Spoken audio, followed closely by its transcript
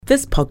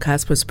This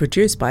podcast was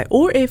produced by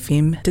OAR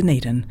FM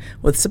Dunedin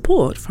with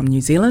support from New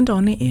Zealand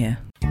On Air.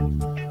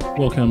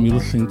 Welcome, you're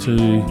listening to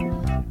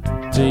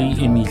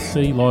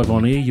DMEC live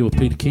on air. You're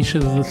Peter Kesha.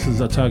 This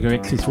is Otago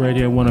Access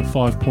Radio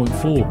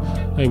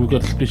 105.4. Hey, we've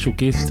got a special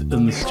guest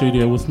in the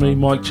studio with me,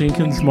 Mike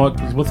Jenkins. Mike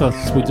was with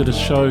us. We did a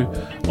show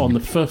on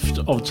the 5th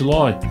of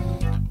July.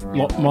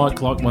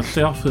 Mike, like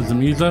myself, is a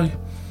muso,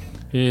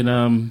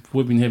 and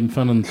we've been having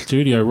fun in the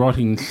studio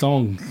writing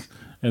songs,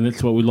 and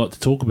that's what we'd like to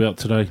talk about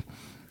today.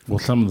 Well,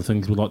 some of the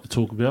things we'd like to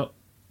talk about.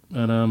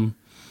 And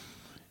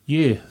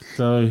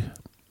so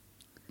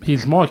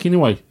here's Mike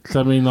anyway.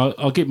 So, I mean,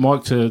 I'll get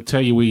Mike to tell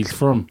you where he's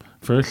from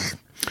first.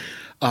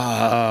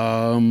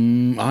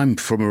 I'm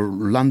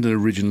from London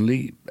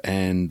originally,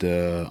 and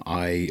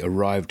I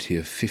arrived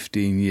here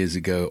 15 years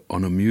ago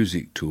on a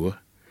music tour,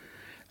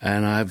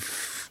 and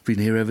I've been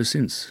here ever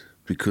since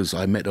because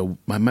I met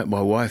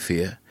my wife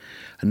here,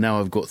 and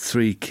now I've got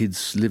 3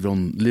 kids live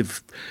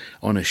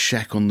on a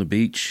shack on the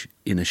beach,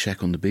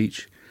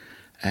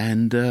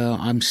 and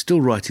I'm still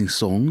writing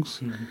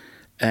songs. Mm-hmm.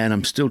 And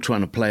I'm still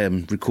trying to play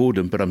them, record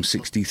them, but I'm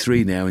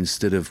 63 now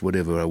instead of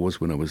whatever I was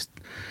when I was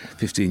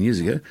 15 years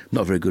ago.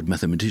 Not a very good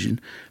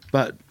mathematician.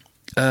 But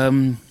I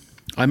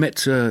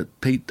met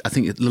Pete, I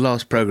think at the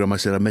last programme I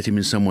said I met him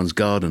in someone's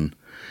garden,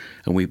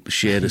 and we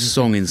shared a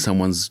song in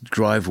someone's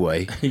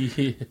driveway.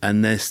 Yeah.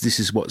 And this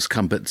is what's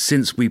come. But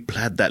since we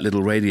had that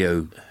little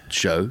radio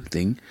show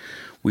thing,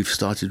 we've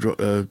started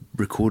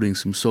recording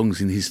some songs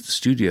in his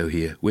studio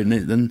here.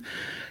 And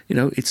you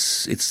know,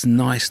 it's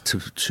nice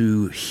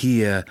to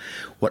hear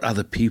what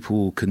other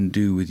people can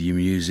do with your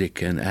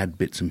music and add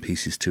bits and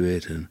pieces to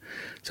it, and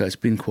so it's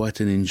been quite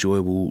an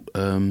enjoyable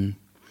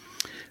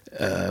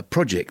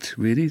project,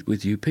 really,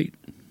 with you, Pete.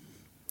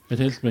 It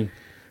has been,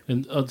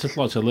 and I'd just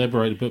like to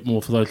elaborate a bit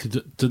more for those who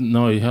didn't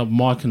know how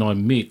Mike and I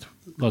met.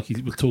 Like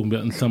he was talking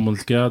about in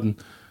someone's garden,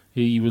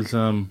 he was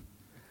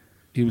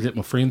at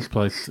my friend's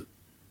place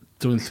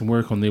doing some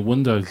work on their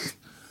windows,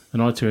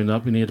 and I turned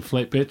up and he had a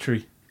flat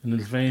battery in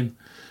his van.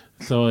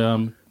 So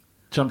I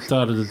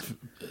jump-started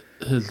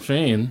his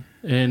van,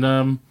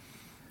 and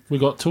we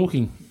got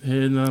talking,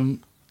 and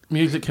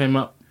music came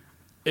up.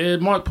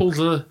 And Mike pulls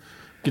a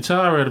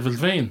guitar out of his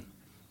van,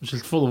 which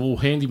is full of all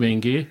handyman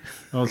gear.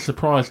 I was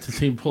surprised to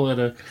see him pull out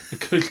an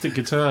acoustic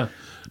guitar,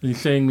 and he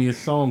sang me a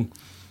song.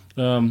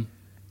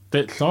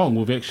 That song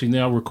we've actually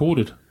now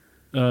recorded.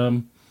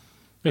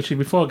 Actually,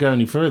 before I go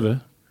any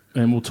further,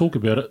 and we'll talk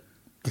about it,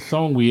 the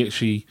song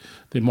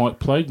that Mike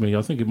played me,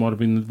 I think it might have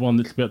been the one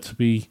that's about to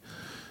be...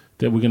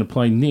 that we're going to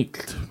play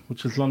next,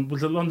 which is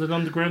was it London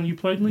Underground you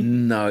played me?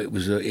 No, it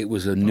was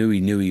a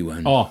Nui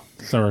one. Oh,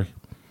 sorry.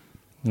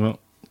 Well,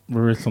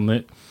 we'll rest on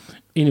that.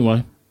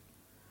 Anyway,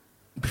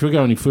 before we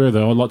go any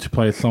further, I'd like to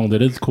play a song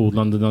that is called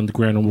London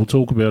Underground, and we'll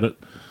talk about it.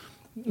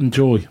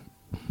 Enjoy.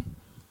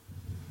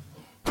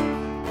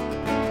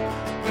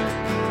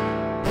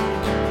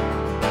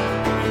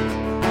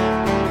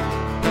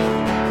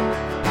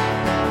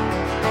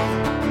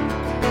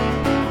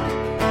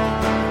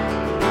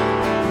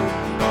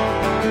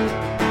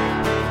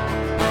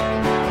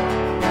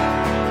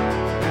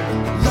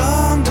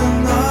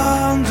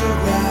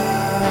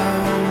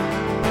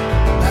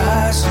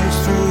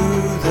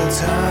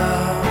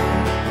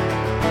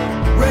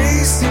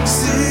 Racing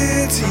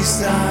city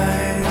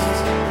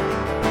sides,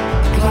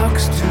 clock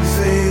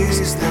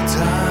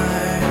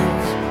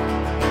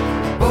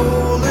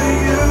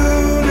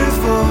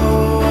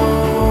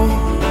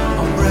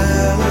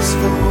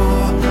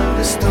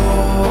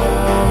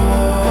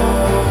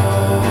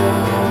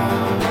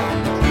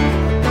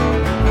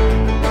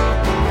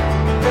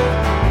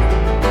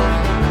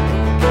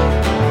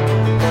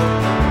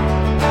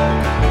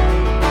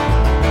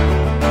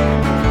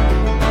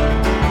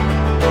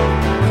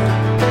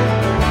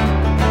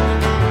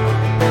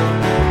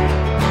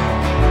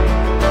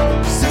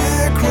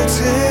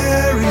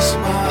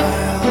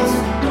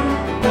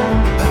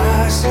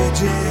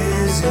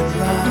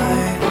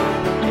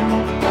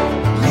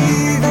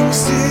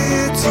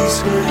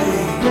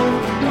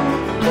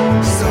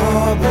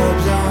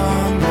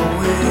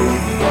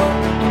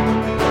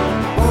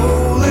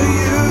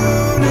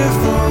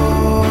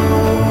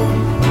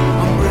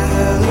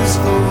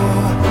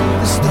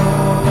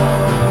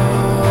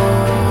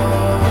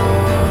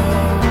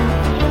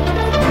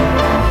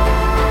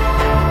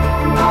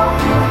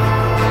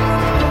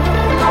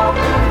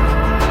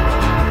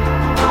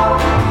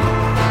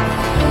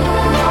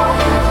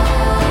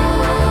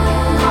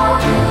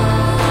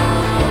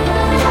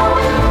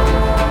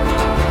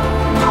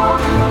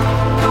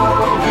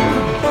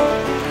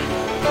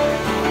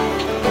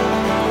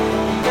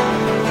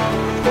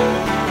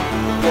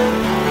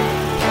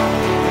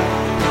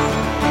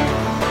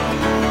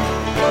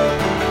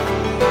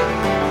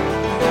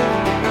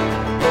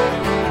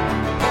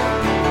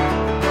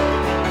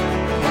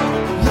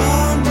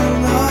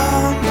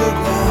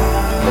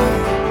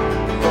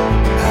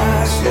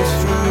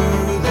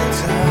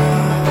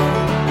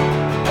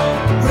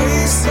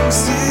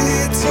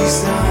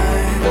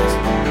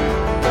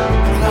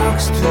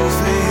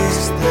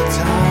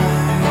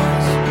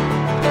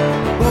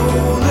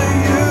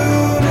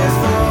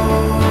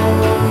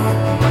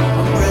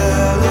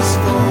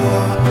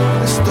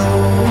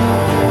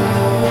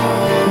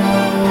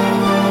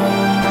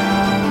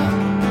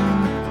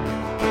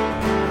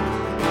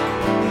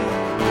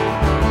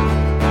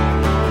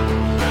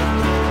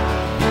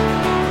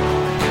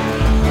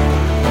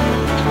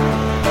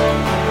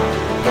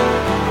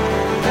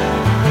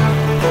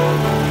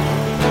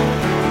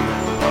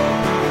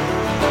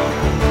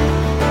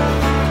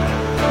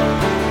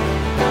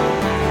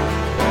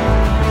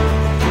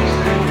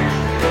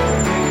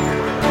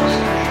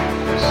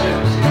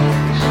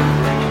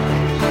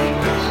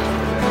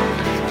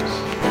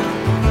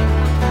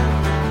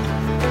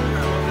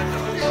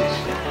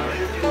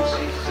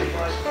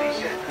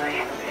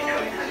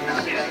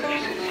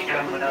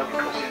no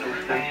communal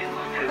stations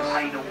to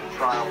Haynor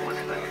via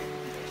Worcester.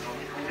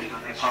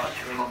 Legal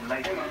departure from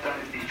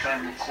Leytonstone, this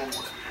train will call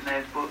at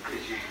Snaresbrook,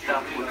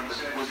 South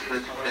Worcester,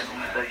 Woodford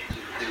Central Station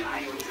to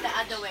Haynor. It's the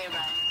other way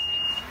around.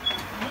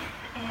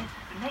 This is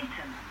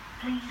Leyton.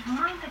 Please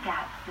mind the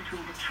gap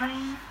between the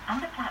train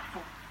and the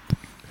platform.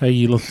 Hey,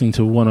 you're listening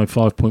to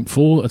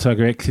 105.4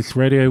 Otago Access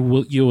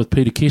Radio. You're with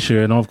Peter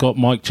Kesher, and I've got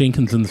Mike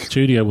Jenkins in the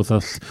studio with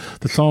us.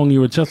 The song you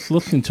were just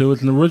listening to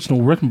is an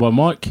original written by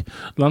Mike,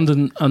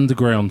 London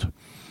Underground.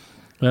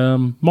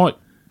 Mike,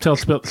 tell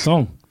us about the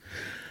song.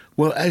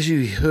 Well, as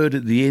you heard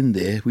at the end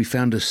there, we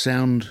found a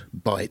sound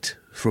bite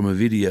from a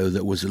video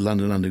that was a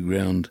London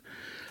Underground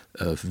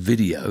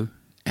video,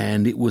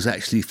 and it was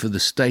actually for the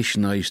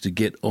station I used to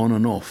get on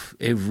and off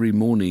every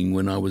morning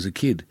when I was a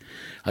kid.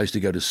 I used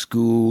to go to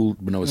school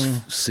when I was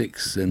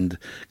 6 and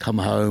come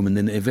home, and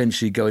then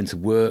eventually go into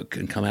work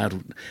and come out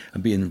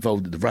and be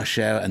involved at the rush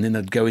hour, and then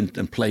I'd go in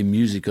and play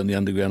music on the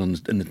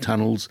Underground in the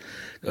tunnels,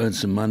 earn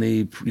some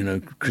money,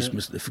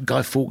 Christmas,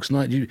 Guy Fawkes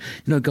night. You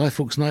know Guy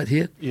Fawkes night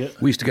here? Yeah.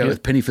 We used to go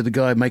with penny for the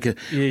guy, we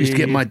used to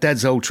get my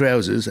dad's old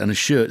trousers and a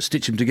shirt,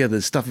 stitch them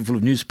together, stuff it full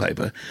of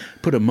newspaper,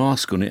 put a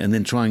mask on it, and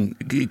then try and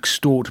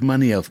extort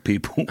money out of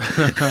people.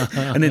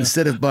 And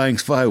instead of buying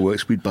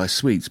fireworks, we'd buy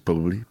sweets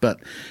probably. But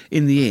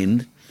in the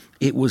end,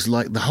 it was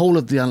like the whole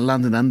of the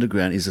London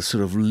Underground is a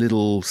sort of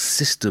little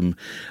system,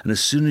 and as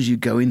soon as you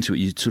go into it,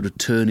 you sort of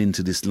turn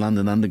into this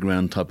London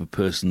Underground type of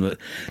person that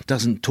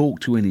doesn't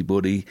talk to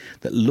anybody,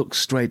 that looks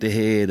straight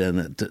ahead, and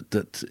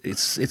that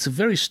it's a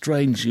very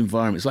strange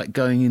environment. It's like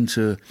going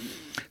into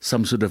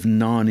some sort of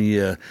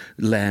Narnia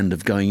land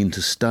of going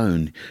into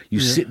stone. You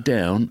sit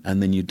down,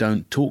 and then you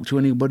don't talk to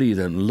anybody, you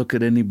don't look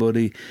at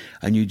anybody,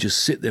 and you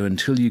just sit there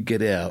until you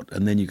get out,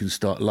 and then you can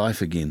start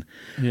life again.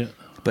 Yeah.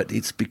 But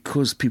it's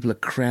because people are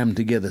crammed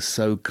together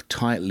so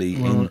tightly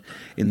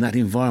in that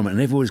environment,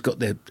 and everybody's got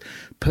their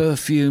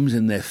perfumes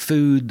and their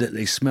food that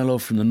they smell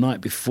of from the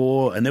night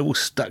before, and they're all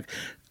stuck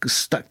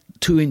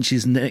 2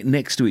 inches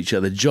next to each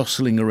other,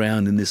 jostling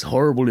around in this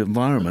horrible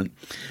environment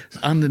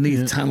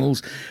underneath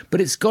tunnels. But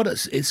it's got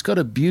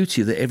a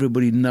beauty that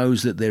everybody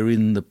knows that they're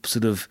in the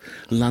sort of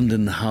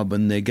London hub,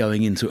 and they're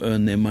going in to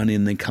earn their money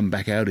and then come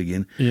back out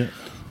again. Yeah.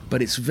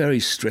 But it's very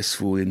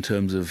stressful in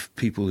terms of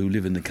people who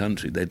live in the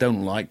country. They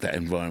don't like that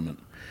environment.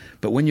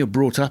 But when you're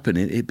brought up in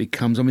it, it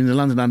becomes... I mean, the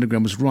London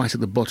Underground was right at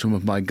the bottom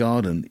of my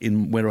garden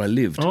in where I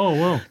lived. Oh,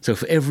 wow. So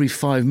for every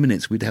 5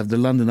 minutes, we'd have the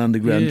London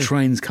Underground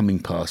trains coming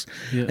past.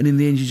 Yeah. And in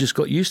the end, you just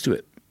got used to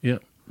it. Yeah,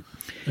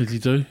 as you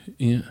do,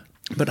 yeah.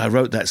 But I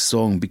wrote that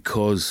song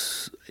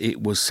because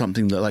it was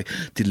something that like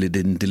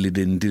diddly-din,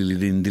 diddly-din,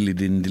 diddly-din,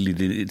 diddly-din,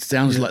 diddly-din. It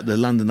sounds like the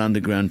London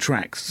Underground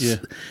tracks. Yeah.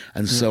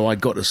 And so I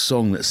got a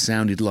song that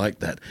sounded like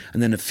that.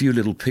 And then a few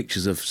little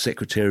pictures of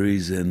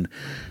secretaries and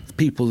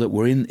people that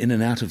were in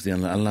and out of the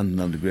London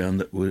Underground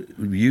that were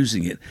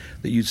using it,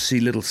 that you'd see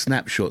little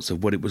snapshots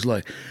of what it was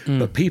like.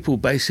 But people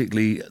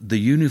basically, the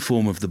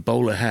uniform of the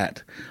bowler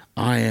hat,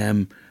 I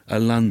am a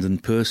London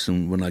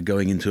person when I'm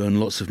going in to earn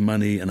lots of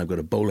money and I've got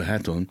a bowler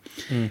hat on.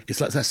 It's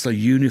like that's a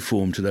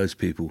uniform to those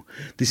people.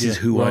 This is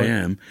who I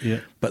am,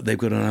 but they've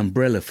got an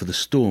umbrella for the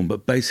storm.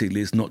 But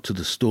basically it's not to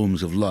the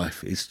storms of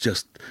life. It's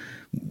just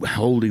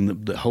holding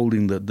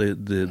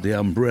the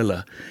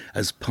umbrella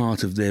as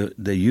part of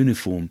their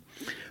uniform.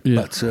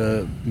 But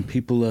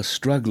people are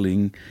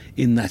struggling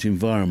in that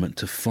environment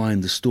to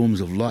find the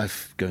storms of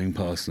life going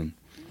past them.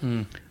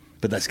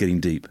 But that's getting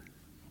deep.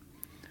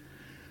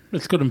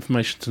 It's good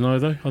information to know,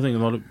 though. I think a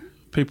lot of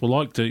people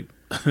like deep.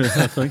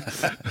 I think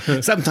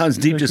sometimes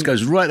deep just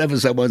goes right over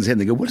someone's head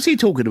and they go, what is he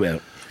talking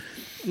about?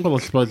 Well, I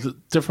suppose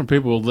that different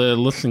people, they're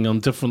listening on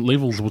different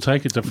levels, will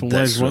take it different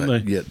ways, won't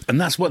they? Yeah,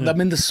 and that's what I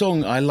mean. The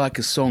song, I like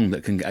a song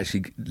that can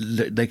actually,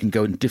 they can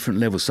go in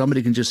different levels.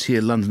 Somebody can just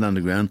hear London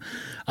Underground,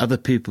 other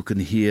people can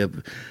hear,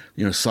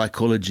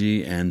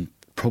 psychology and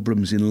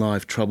problems in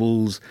life,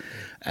 troubles,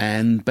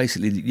 and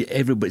basically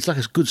everybody. It's like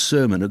a good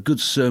sermon. A good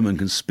sermon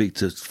can speak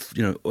to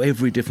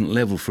every different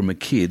level, from a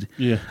kid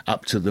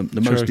up to the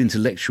most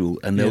intellectual,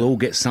 and they'll all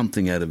get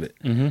something out of it.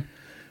 Mm-hmm.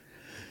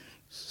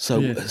 I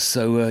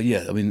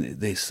mean,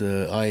 this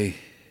I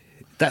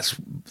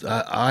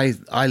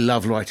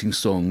love writing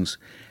songs,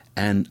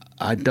 and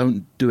I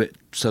don't do it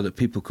so that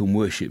people can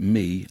worship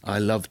me. I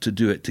love to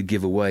do it to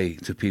give away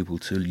to people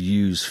to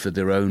use for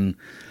their own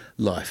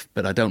life.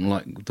 But I don't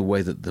like the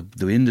way that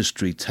the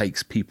industry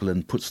takes people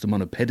and puts them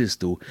on a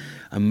pedestal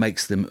and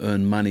makes them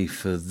earn money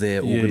for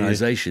their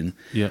organisation,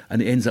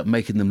 and it ends up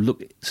making them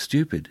look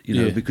stupid,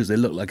 because they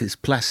look like it's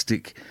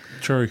plastic.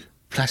 True.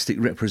 Plastic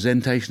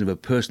representation of a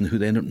person who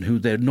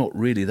they're not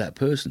really that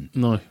person.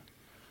 No.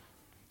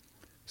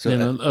 So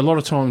a lot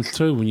of times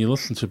too, when you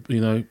listen to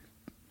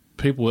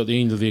people at the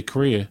end of their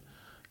career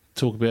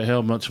talk about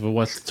how much of a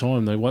waste of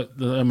time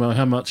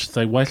how much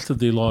they wasted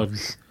their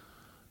lives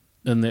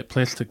in that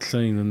plastic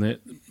scene and that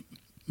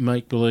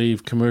make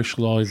believe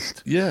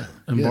commercialised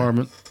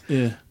environment.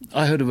 Yeah.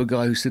 I heard of a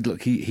guy who said,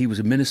 look, he was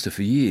a minister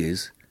for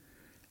years,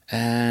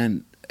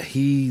 and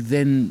he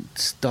then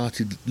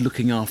started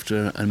looking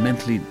after a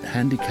mentally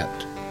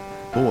handicapped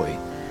boy,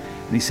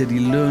 And he said he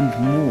learned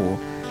more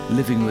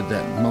living with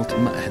that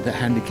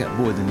handicapped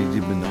boy than he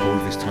did in the whole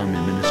of his time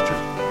in ministry.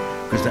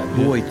 Because that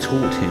boy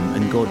taught him,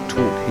 and God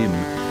taught him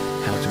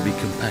how to be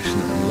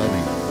compassionate and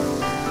loving.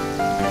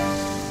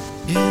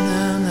 In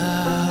and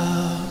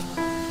out,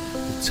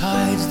 the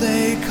tides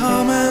they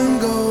come and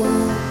go,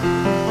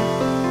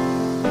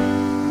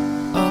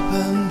 up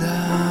and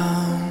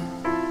down,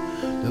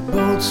 the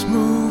boats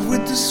move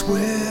with the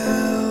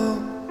swell,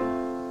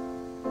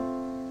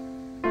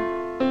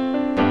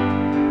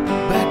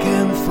 back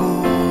and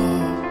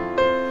forth,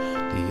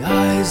 the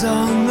eyes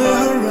on the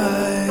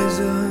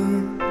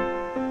horizon,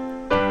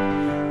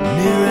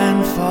 near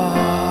and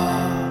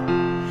far,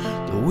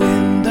 the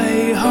wind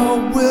they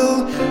hope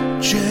will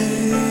change,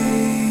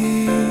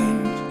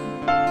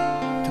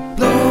 to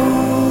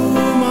blow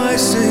my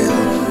sail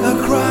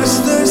across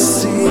the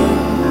sea,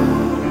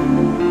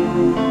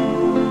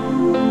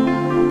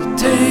 to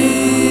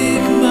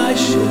take my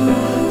ship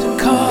to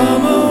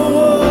calmer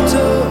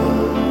water,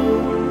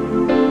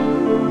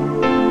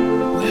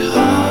 where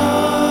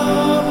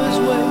harbors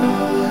wait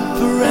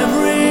for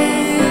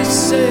every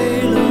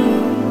sailor,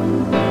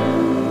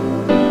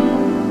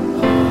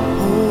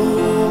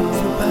 hope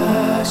for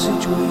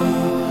passageway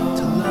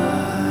to life.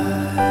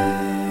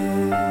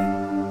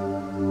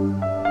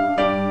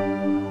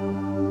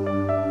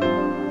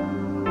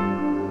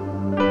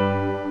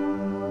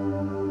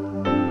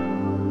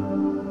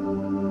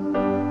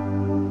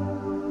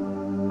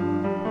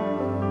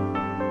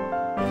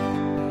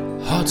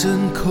 Hot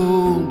and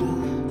cold,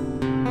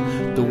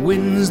 the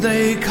winds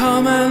they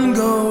come and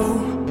go,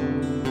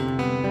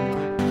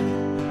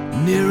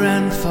 near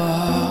and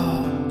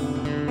far,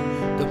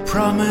 the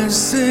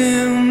promise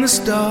in the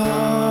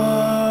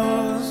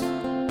stars,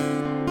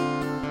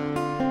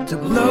 to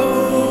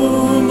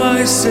blow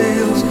my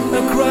sails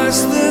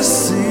across the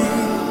sea,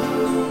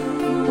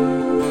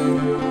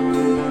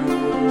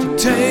 to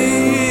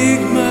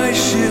take my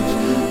ship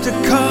to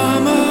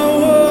calmer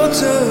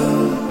water,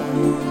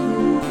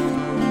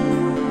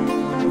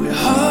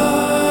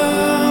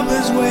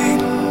 harbors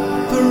wait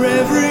for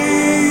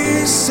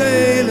every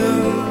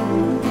sailor,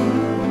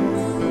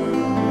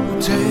 who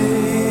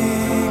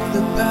take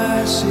the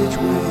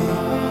passageway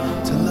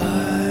to life.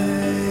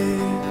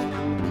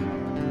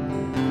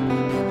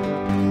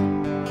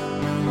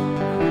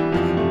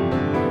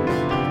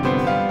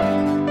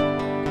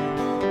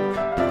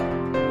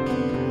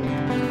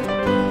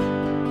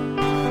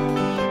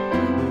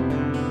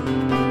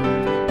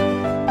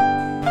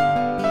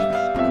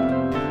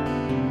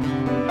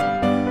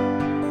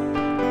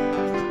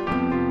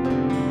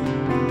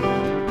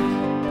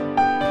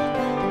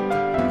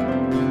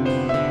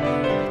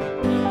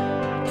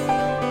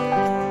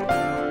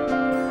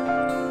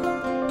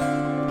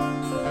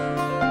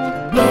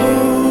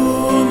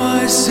 Blow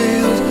my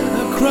sails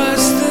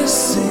across the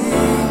sea,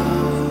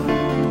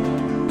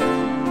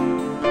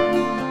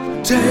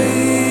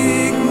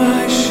 take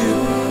my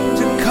ship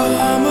to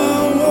calmer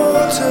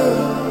water,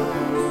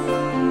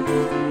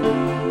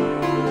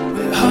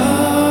 where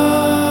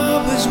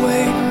harbors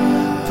wait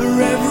for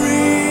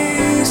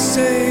every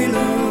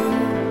sailor,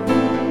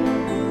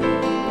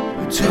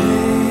 who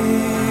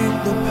take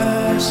the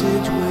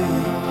passageway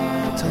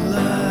to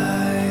life.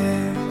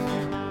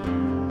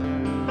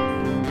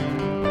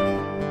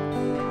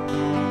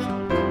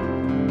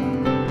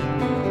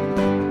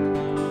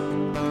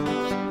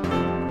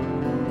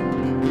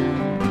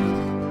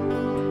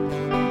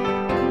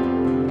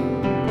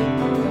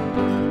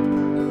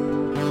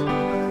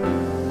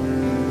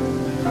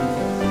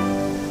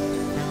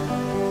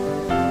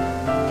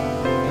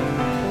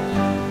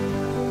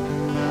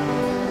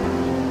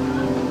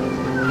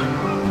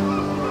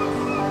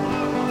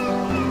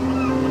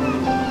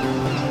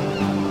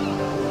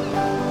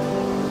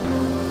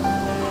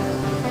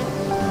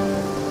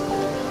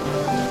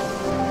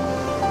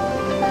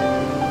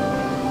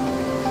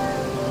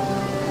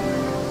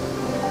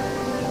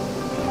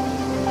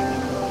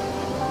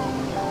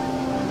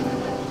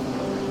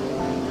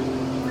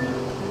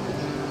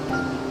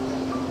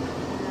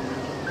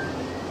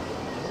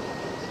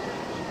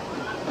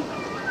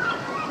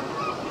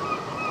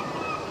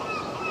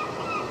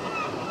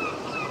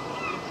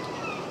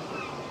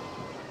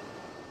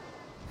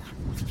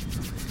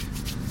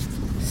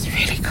 It's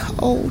really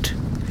cold.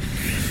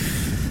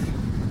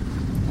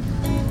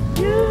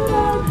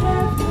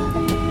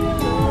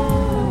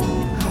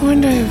 I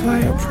wonder if I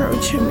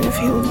approach him if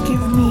he'll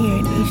give me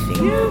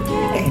anything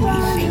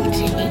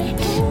to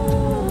eat.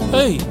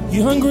 Hey,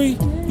 you hungry?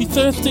 You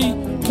thirsty?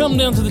 Come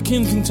down to the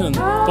Kensington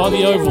by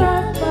the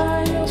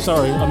Oval.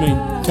 Sorry,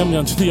 come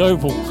down to the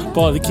Oval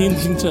by the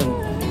Kensington.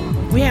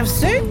 We have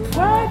soup.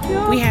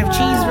 We have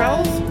cheese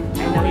rolls. I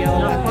know you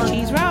all like the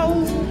cheese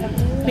rolls.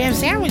 We have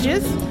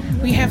sandwiches.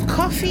 We have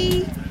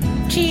coffee,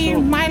 tea,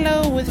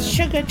 Milo with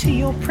sugar to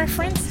your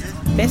preference.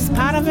 Best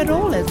part of it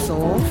all, it's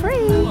all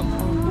free.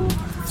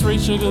 3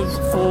 sugars,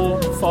 4,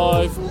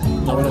 5.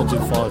 No, we don't do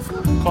 5.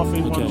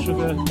 Coffee, 1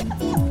 sugar.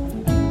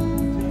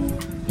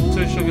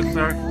 2 sugars,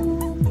 sorry.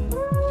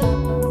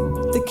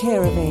 The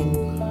Caravan,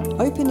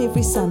 open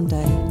every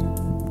Sunday.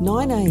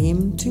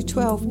 9am to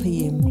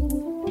 12pm.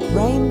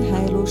 Rain,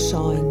 hail or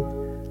shine.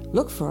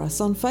 Look for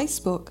us on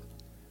Facebook,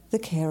 The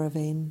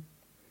Caravan.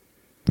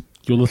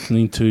 You're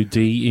listening to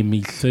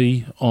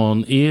DMEC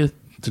on air,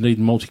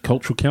 Dunedin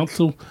Multicultural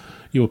Council.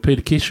 You're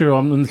Peter Kesher.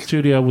 I'm in the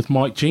studio with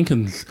Mike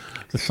Jenkins.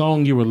 The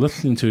song you were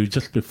listening to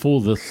just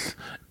before this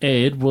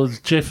ad was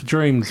Jeff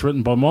Dreams,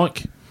 written by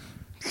Mike.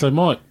 So,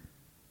 Mike,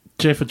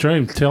 Jeff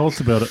Dreams, tell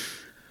us about it.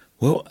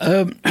 Well,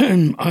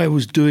 I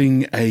was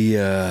doing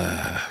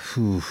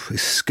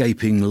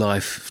escaping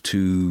life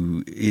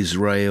to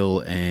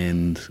Israel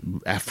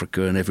and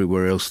Africa and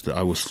everywhere else. That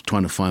I was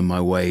trying to find my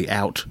way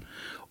out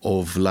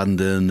of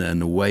London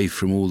and away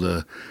from all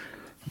the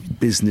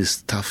business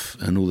stuff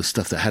and all the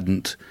stuff that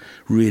hadn't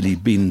really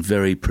been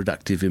very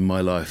productive in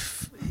my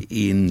life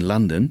in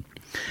London.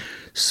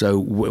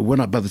 So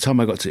by the time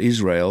I got to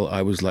Israel,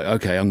 I was like,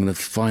 okay, I'm going to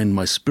find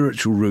my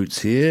spiritual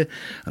roots here,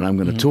 and I'm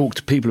going to talk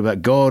to people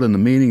about God and the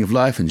meaning of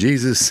life and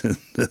Jesus.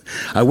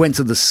 I went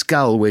to the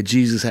skull where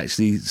Jesus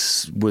actually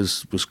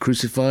was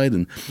crucified,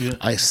 and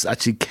I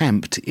actually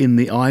camped in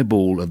the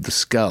eyeball of the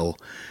skull,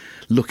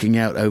 looking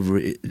out over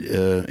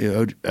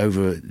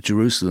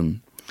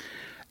Jerusalem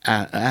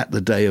at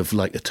the day of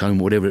like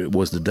atonement, whatever it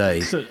was the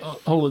day. So,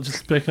 hold on,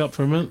 just back up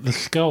for a minute. The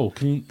skull,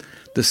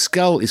 The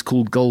skull is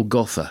called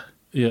Golgotha.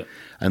 Yeah,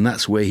 and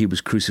that's where he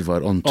was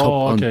crucified on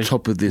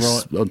top of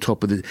this. Right. On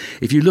top of this,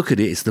 if you look at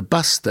it, it's the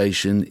bus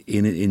station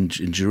in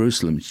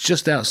Jerusalem. It's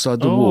just outside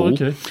the wall,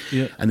 okay.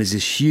 Yeah. And there's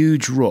this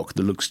huge rock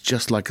that looks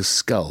just like a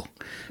skull.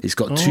 It's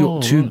got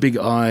two big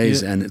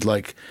eyes, and it's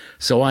like.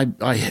 So I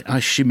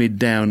shimmied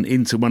down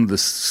into one of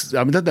the.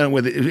 I mean, I don't know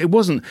whether it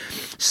wasn't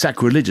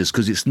sacrilegious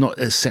because it's not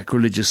a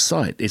sacrilegious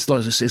site. It's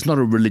not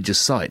a religious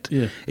site.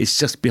 Yeah. It's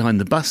just behind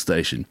the bus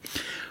station.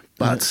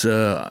 But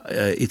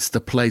it's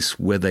the place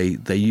where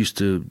they used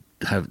to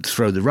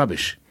throw the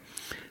rubbish.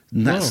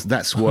 And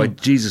that's why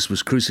Jesus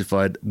was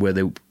crucified where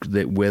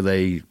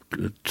they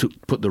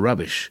put the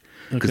rubbish,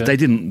 because they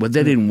didn't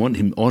want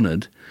him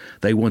honoured.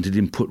 They wanted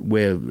him put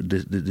where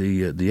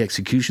the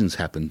executions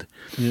happened.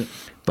 Yeah.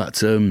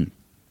 But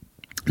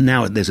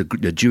now there's a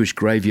Jewish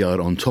graveyard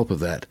on top of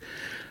that.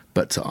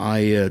 But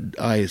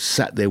I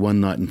sat there one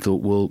night and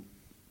thought, well,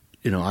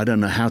 I don't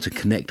know how to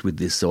connect with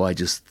this, so I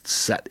just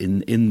sat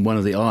in one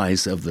of the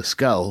eyes of the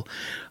skull,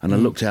 and I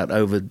looked out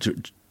over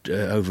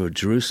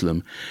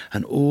Jerusalem,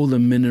 and all the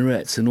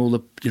minarets and all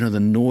the the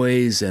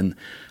noise, and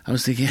I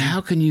was thinking, how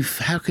can you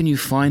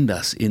find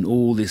us in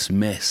all this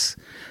mess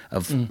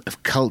of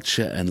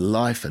culture and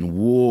life and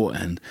war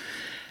and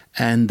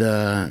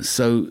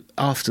so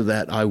after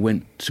that I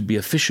went to be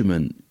a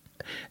fisherman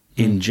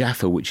in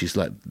Jaffa, which is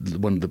like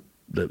one of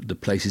the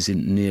places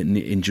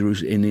in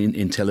Jerusalem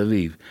in Tel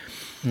Aviv.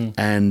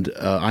 And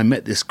I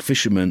met this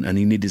fisherman, and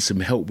he needed some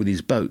help with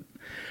his boat.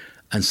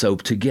 And so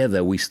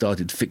together we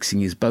started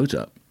fixing his boat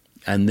up.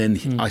 And then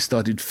I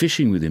started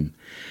fishing with him.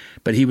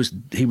 But he was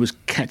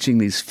catching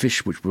these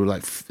fish, which were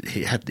like,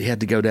 he had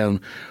to go down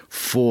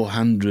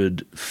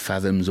 400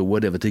 fathoms or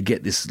whatever to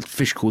get this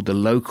fish called the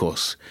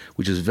locos,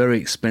 which is very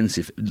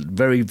expensive,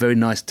 very, very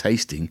nice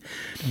tasting.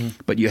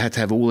 But you had to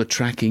have all the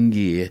tracking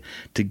gear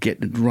to get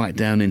right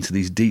down into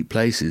these deep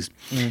places.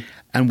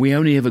 And we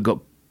only ever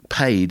got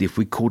paid if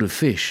we caught a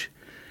fish,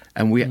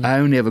 and I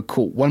only ever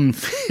caught one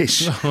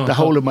fish the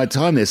whole of my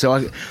time there.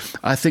 So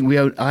I think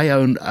I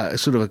owned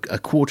sort of a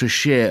quarter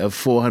share of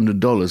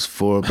 $400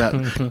 for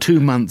about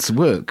 2 months'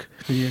 work.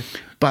 Yeah.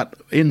 But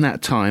in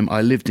that time,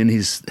 I lived in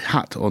his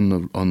hut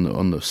on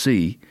the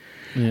sea,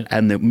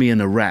 and me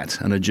and a rat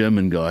and a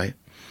German guy,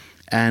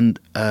 and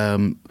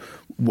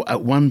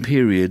at one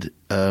period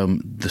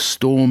the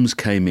storms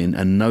came in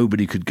and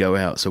nobody could go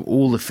out, so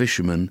all the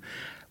fishermen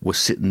were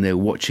sitting there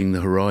watching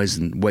the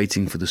horizon,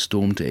 waiting for the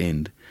storm to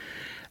end.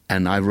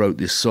 And I wrote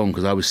this song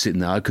because I was sitting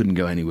there, I couldn't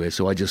go anywhere.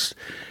 So I just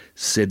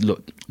said,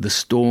 look, the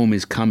storm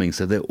is coming.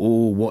 So they're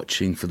all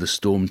watching for the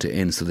storm to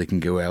end so they can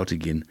go out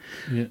again.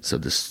 Yeah. So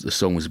the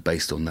song was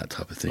based on that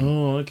type of thing.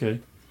 Oh, okay.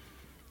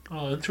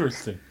 Oh,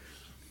 interesting.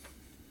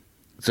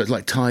 So it's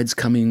like tides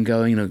coming and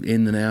going,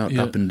 in and out,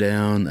 up and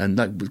down, and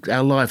like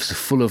our lives are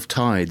full of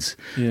tides.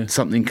 Yeah.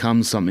 Something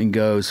comes, something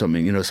goes,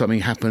 something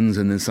happens,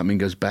 and then something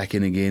goes back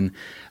in again,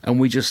 and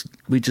we just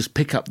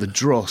pick up the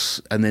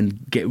dross and then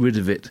get rid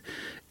of it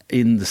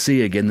in the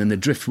sea again. Then the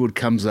driftwood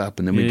comes up,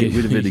 and then we get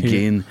rid of it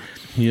again.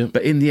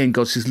 But in the end,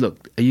 God says,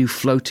 "Look, are you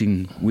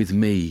floating with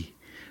me,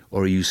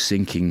 or are you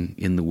sinking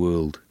in the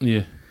world?"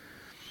 Yeah.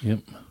 Yep.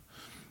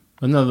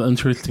 Another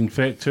interesting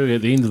fact too.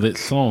 At the end of that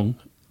song,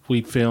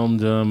 we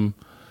found.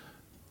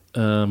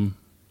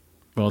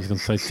 I was going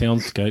to say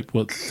soundscape.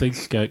 What's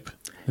seascape?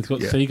 It's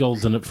got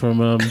seagulls in it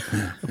from a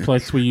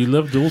place where you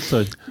lived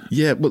also.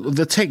 Yeah, well,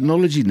 the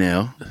technology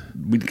now,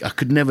 I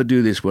could never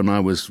do this when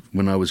I was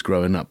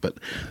growing up, but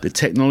the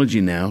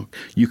technology now,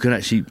 you can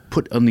actually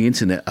put on the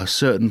internet a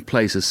certain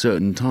place, a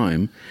certain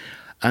time,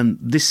 and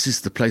this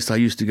is the place I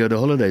used to go to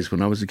holidays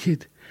when I was a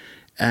kid.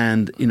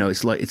 And,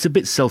 it's a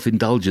bit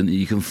self-indulgent that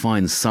you can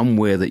find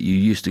somewhere that you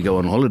used to go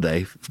on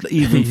holiday,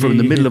 even from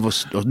the middle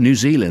of New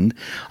Zealand.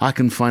 I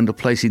can find a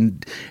place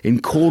in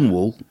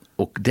Cornwall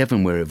or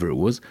Devon, wherever it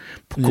was,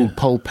 called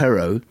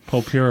Polperro.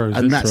 Polperro,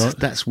 and right.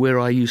 that's where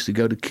I used to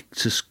go to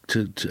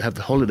have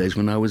the holidays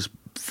when I was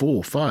 4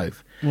 or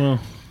 5. Well,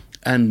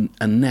 and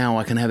now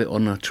I can have it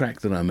on a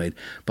track that I made.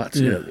 But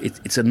you know,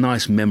 it's a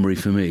nice memory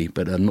for me.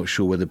 But I'm not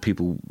sure whether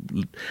people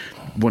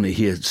want to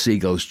hear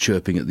seagulls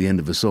chirping at the end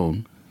of a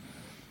song.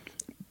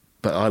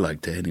 But I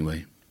liked it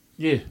anyway.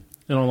 Yeah,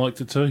 and I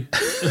liked it too.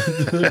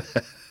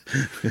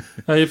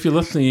 Hey, if you're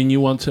listening and you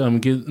want to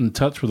get in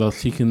touch with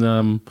us, you can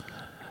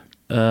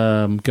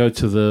go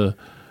to the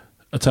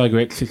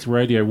Otago Access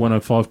Radio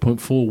 105.4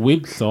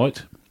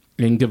 website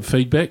and give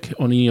feedback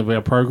on any of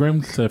our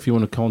programs. So if you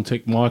want to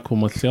contact Mike or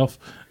myself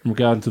in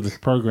regard to this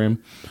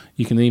program,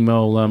 you can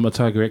email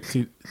Otago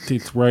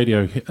Access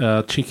Radio.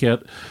 Check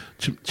out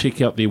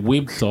their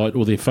website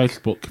or their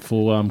Facebook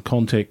for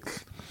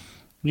contacts.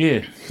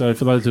 Yeah, so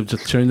for those who've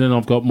just tuned in,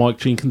 I've got Mike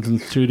Jenkins in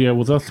the studio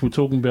with us. We're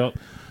talking about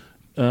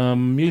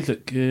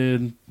music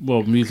and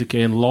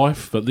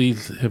life, but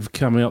these have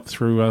come out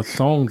through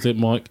songs that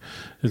Mike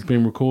has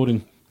been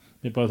recording,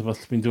 that both of us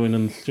have been doing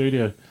in the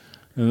studio,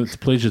 and it's a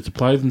pleasure to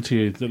play them to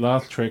you. The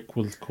last track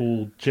was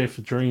called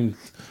Jaffa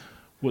Dreams,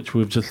 which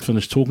we've just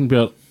finished talking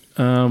about.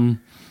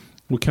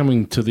 We're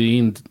coming to the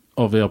end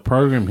of our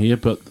program here,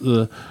 but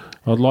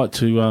I'd like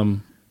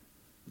to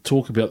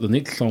talk about the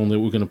next song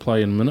that we're going to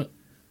play in a minute,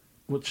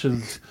 which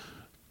is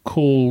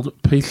called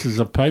Pieces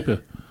of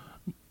Paper.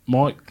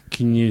 Mike,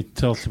 can you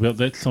tell us about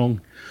that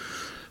song?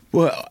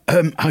 Well,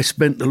 I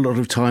spent a lot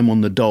of time on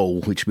the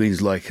dole, which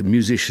means like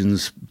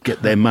musicians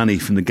get their money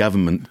from the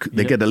government.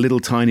 They get a little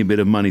tiny bit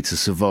of money to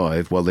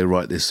survive while they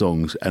write their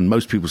songs. And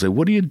most people say,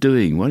 what are you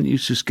doing? Why don't you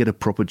just get a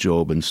proper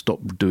job and stop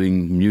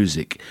doing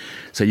music?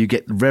 So you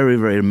get very,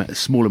 very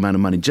small amount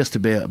of money just to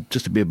be able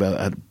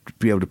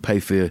to pay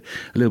for a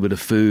little bit of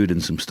food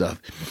and some stuff.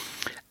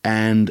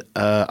 And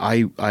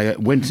I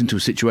went into a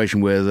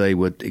situation where they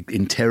were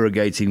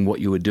interrogating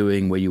what you were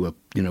doing, where you were,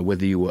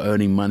 whether you were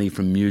earning money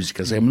from music.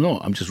 I said, I'm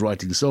not. I'm just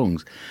writing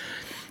songs.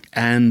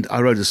 And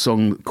I wrote a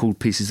song called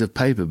Pieces of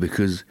Paper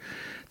because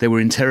they were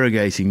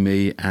interrogating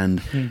me,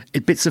 and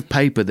bits of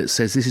paper that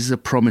says, this is a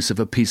promise of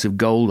a piece of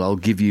gold I'll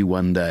give you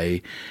one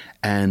day.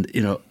 And,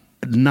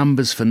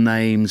 numbers for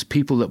names,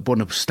 people that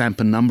want to stamp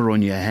a number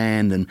on your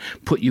hand and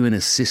put you in a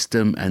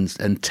system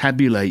and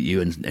tabulate you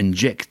and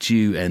inject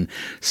you and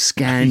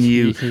scan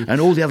you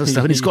and all the other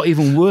stuff. And it's got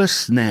even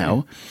worse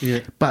now. Yeah.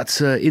 But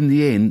in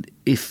the end,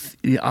 if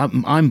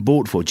I'm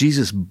bought for,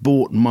 Jesus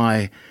bought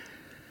my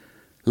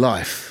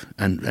life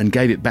and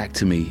gave it back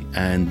to me,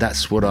 and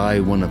that's what I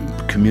want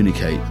to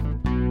communicate.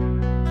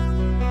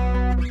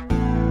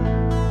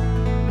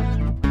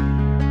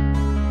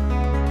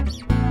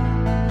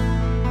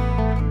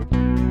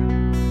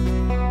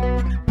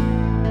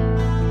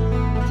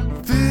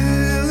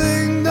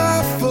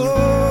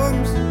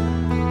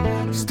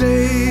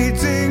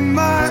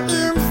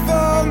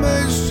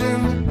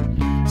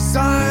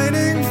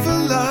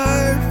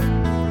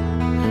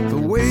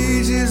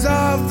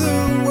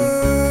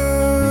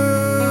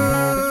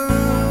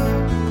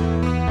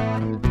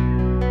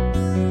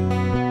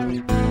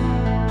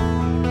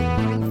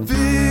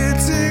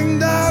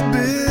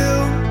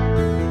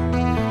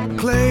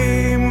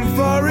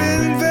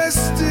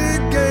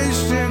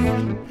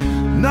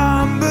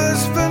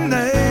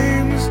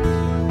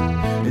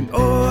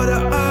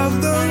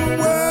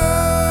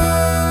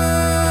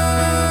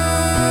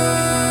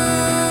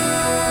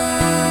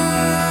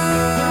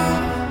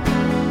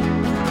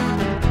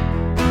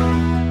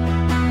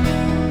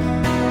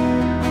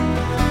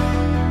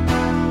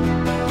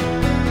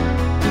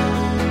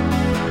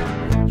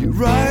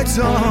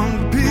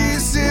 On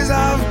pieces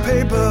of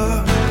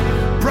paper,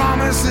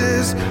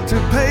 promises to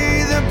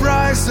pay the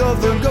price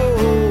of the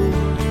gold,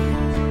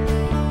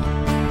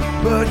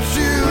 but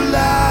you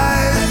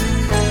lie.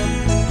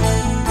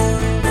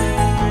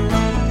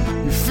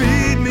 You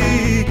feed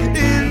me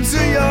into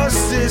your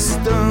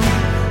system,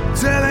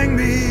 telling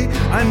me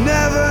I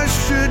never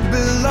should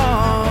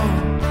belong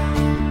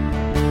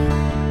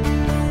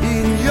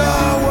in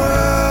your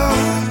world.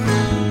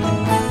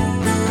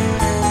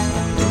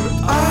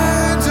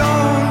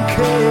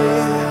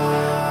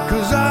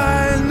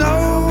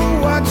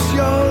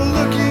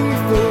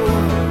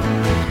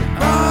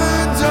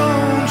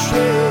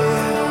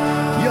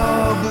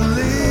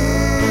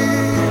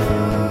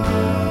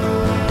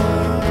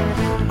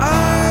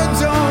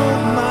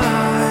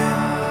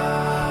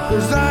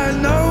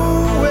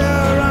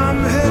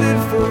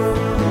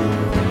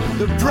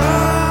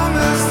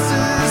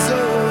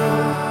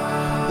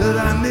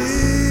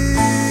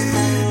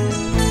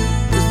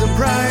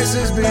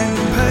 Has been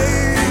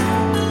paid.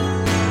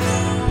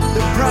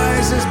 The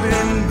price has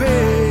been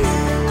paid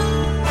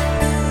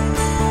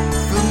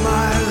for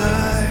my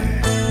life.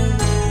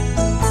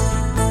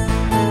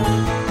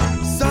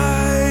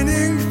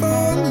 Signing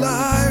for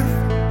life,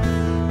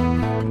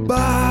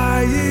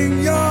 buying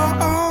your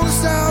own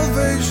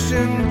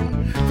salvation,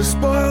 the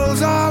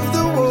spoils of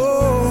the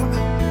war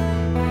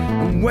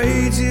and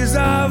wages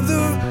of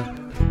the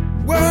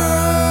world.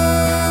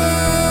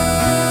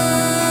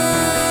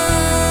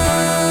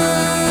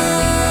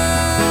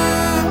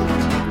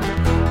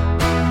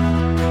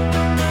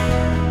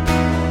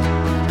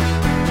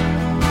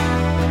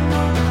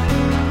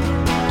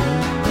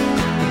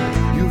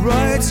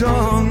 write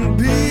on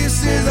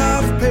pieces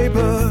of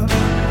paper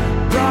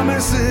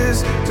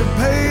promises to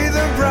pay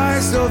the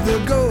price of the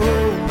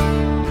gold.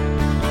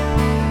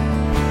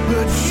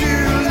 But you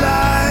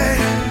lie.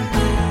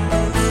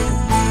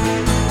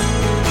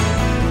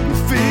 You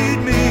feed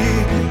me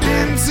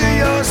into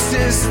your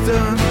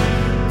system,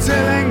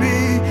 telling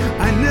me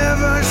I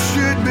never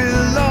should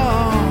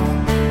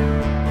belong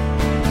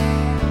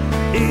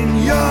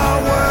in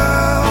your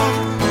world.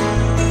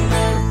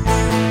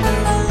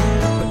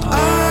 But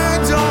I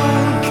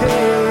don't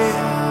care,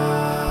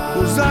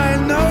 'cause I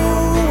know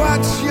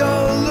what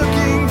you're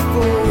looking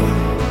for.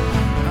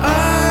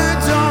 I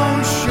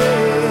don't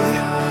share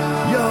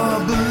your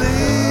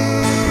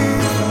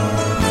belief,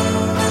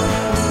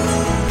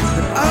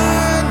 but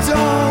I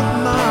don't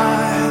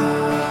mind,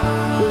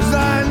 'cause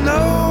I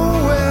know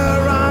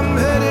where I'm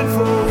headed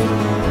for.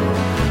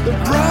 The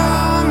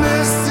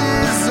promise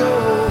is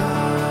all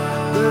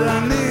that I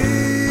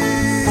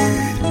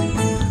need,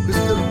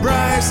 'cause the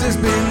price has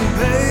been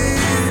paid.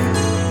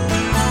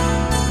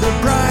 The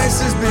price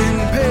has been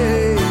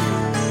paid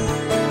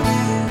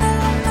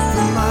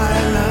for my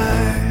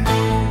life.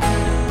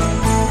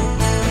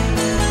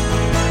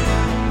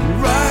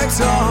 Write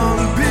on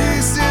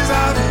pieces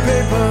of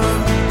paper.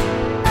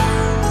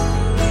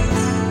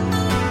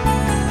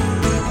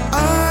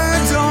 I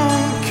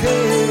don't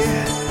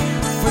care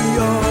for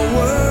your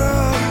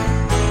world.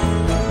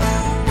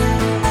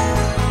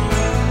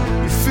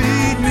 You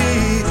feed me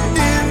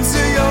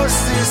into your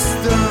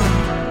system.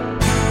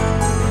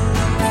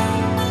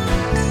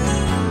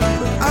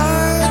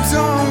 I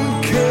don't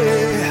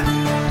care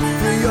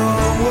for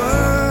your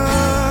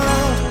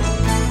world,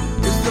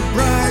 'cause the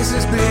price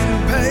has been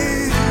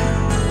paid.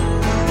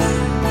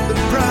 The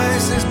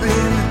price has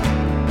been.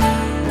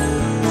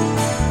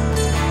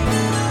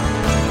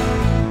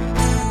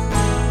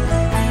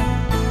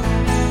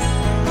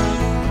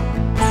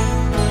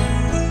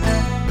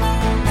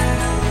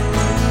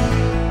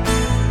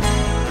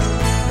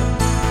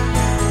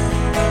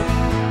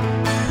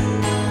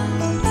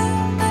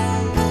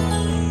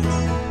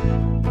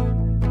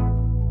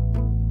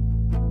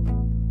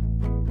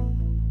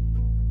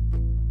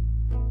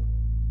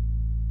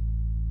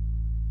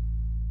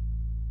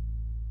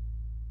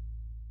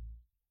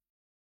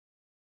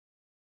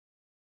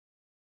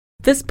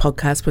 This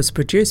podcast was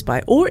produced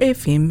by OAR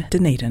FM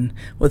Dunedin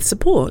with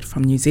support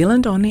from New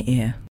Zealand On Air.